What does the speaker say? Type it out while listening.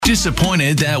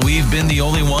Disappointed that we've been the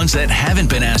only ones that haven't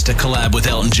been asked to collab with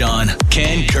Elton John.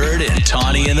 Ken, Kurt, and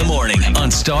Tawny in the morning on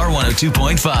Star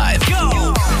 102.5.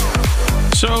 Go!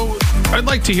 So, I'd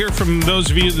like to hear from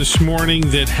those of you this morning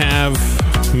that have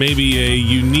maybe a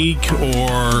unique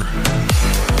or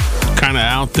kind of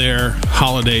out there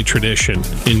holiday tradition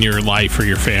in your life or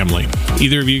your family.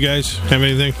 Either of you guys have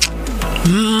anything?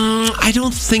 I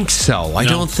don't think so. I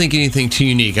don't think anything too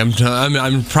unique.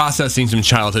 I'm processing some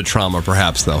childhood trauma,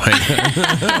 perhaps, though.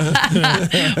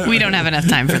 We don't have enough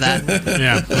time for that.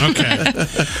 Yeah, okay.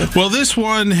 Well, this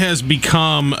one has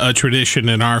become a tradition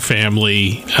in our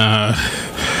family.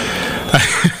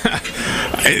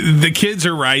 The kids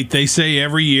are right. They say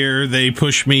every year they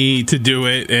push me to do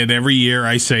it, and every year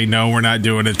I say, no, we're not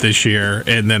doing it this year,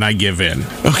 and then I give in.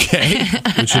 Okay.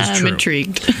 Which is true. I'm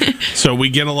intrigued. So we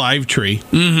get a live tree.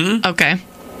 Mm-hmm. Okay.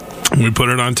 We put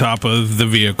it on top of the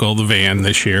vehicle, the van,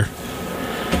 this year.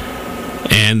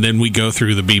 And then we go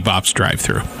through the Bebop's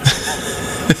drive-thru.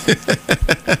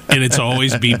 And it's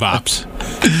always Bebop's.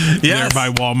 Yes. There by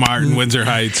Walmart in Windsor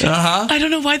Heights. Uh-huh. I don't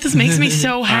know why this makes me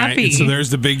so happy. Right, so there's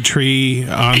the big tree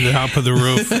on the top of the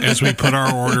roof as we put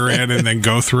our order in and then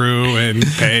go through and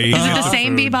pay. Is it the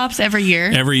same Bebops every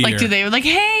year? Every year. Like, do they like,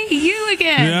 hey, you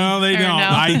again? No, they don't. No?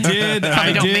 I did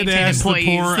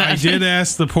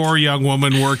ask the poor young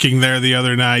woman working there the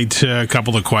other night a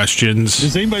couple of questions.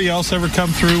 Does anybody else ever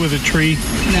come through with a tree?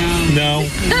 No.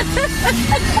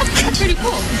 It's pretty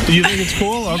cool. You think it's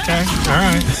cool? Okay. All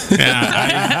right. Yeah.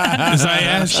 As I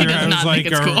asked her, I was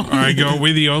like, are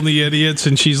we the only idiots?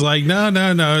 And she's like, no,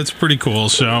 it's pretty cool.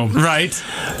 So right.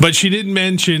 But she didn't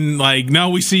mention, like, no,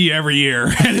 we see you every year.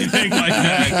 Anything like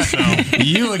that. So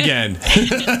you again.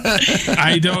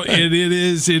 I don't. It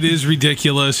is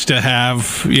ridiculous to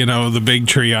have, the big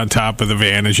tree on top of the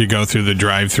van as you go through the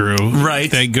drive-thru.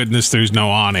 Right. Thank goodness there's no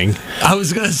awning. I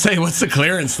was going to say, what's the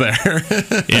clearance there?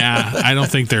 Yeah, I don't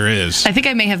think there is. I think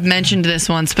I may have mentioned this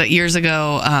once, but years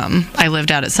ago, I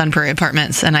lived out at Sun Prairie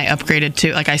Apartments, and I upgraded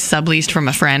to, I subleased from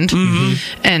a friend.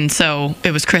 Mm-hmm. And so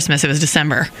it was Christmas. It was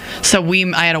December. So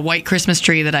I had a white Christmas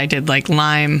tree that I did,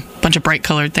 lime, bunch of bright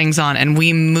colored things on, and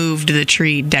we moved the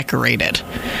tree decorated.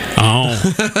 Oh.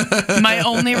 My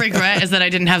only regret is that I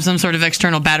didn't have some sort of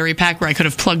external battery pack where I could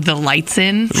have plugged the lights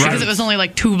in, because it was only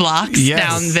 2 blocks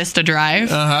down Vista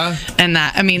Drive. Uh-huh. And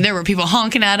there were people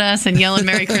honking at us and yelling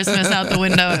Merry Christmas out the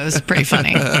window. It was pretty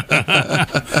funny.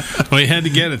 Well, you had to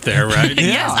get it there, right?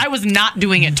 Yes, I was not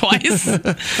doing it twice.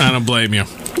 I don't blame you.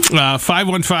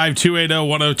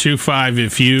 515-280-1025.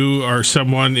 If you or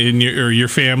someone in your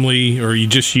family, or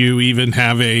you even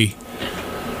have a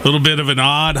little bit of an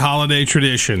odd holiday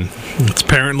tradition. It's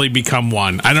apparently become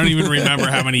one. I don't even remember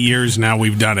how many years now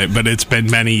we've done it, but it's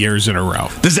been many years in a row.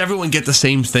 Does everyone get the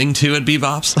same thing, too, at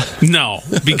Bebop's? No,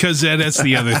 because that's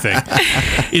the other thing.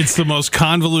 It's the most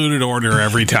convoluted order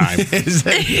every time. Is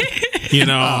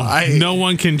it? No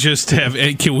one can just have...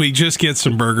 Can we just get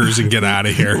some burgers and get out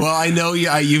of here? Well, I know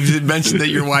you've mentioned that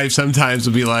your wife sometimes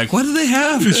will be like, what do they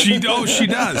have? She does.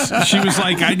 She was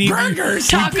like, I need... Burgers.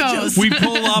 Tacos. We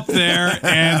pull up there,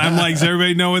 and I'm like, does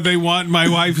everybody know what they want? My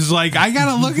wife is like, I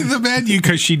got to look at the menu,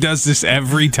 because she does this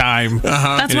every time.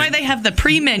 Uh-huh. That's why they have the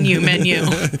pre-menu menu.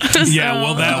 Yeah,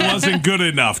 well, that wasn't good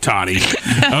enough, Tawny.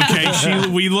 Okay,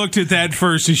 we looked at that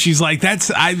first, and she's like,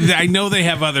 I know they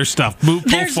have other stuff. Pull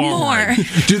There's forward. more.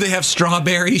 Do they have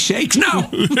strawberry shakes? No.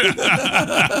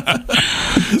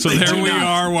 So there we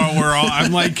are while we're all...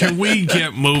 I'm like, can we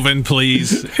get moving,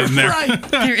 please? And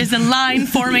there is a line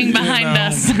forming behind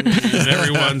us. And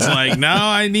everyone's like, no,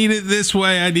 I need it this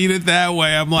way. I need it that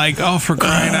way. I'm like, oh, for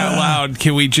crying out loud.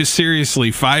 Can we just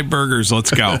seriously, 5 burgers?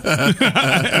 Let's go.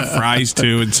 Fries,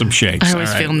 too, and some shakes. I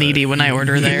always feel needy when I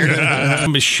order there.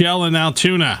 Michelle in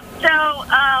Altoona. So,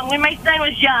 when my son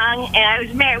was young and I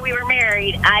was married, we were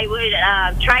married, I would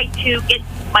try to get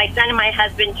my son and my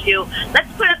husband to, let's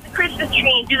put up the Christmas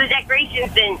tree and do the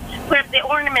decorations and put up the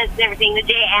ornaments and everything the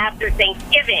day after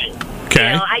Thanksgiving.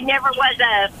 Okay. I never was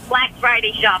a Black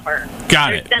Friday shopper.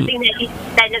 Got it. There's something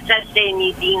that necessitated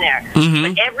me being there.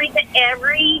 Mm-hmm. But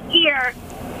every year,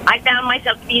 I found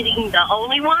myself being the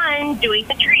only one doing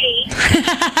the tree.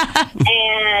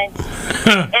 And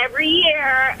every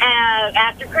year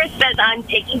after Christmas, I'm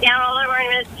taking down all the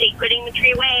ornaments, putting the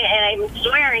tree away, and I'm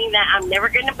swearing that I'm never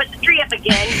going to put the tree up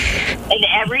again. And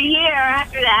every year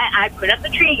after that, I put up the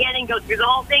tree again and go through the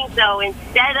whole thing. So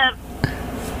instead of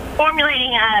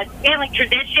formulating a family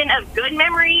tradition of good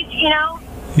memories,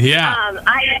 Yeah.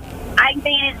 I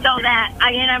made it so that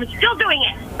I'm still doing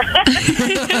it.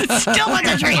 Still with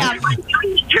the tree up. I'm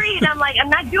doing the tree, and I'm like, I'm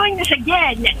not doing this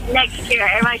again next year.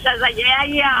 And my son's like, yeah,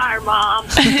 you are, Mom.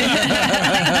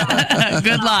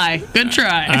 Good lie. Good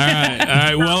try. All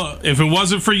right. Well, if it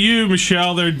wasn't for you,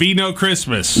 Michelle, there'd be no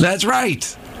Christmas. That's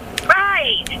right.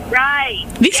 Right.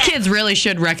 These kids really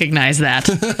should recognize that.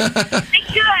 They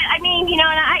should. I mean, and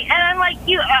I'm like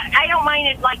you. I don't mind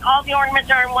if like all the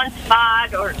ornaments are in one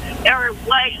spot or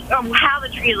how the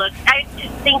tree looks. I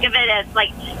just think of it as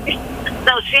like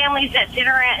those families that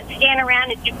stand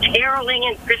around and do caroling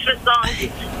and Christmas songs,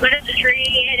 put up the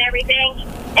tree and everything.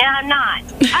 And I'm not.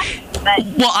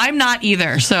 Well, I'm not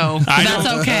either, so that's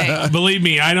okay. Believe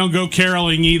me, I don't go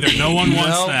caroling either. No one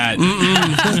wants that. In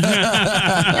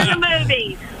the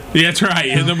movies. That's right,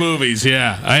 in the movies,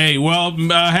 yeah. Hey, well,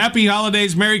 happy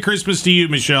holidays. Merry Christmas to you,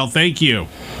 Michelle. Thank you.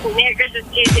 Merry Christmas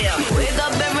to you, too.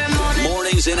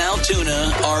 Mornings in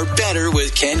Altoona are better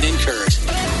with Ken and Kurt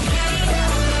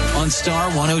on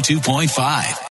Star 102.5.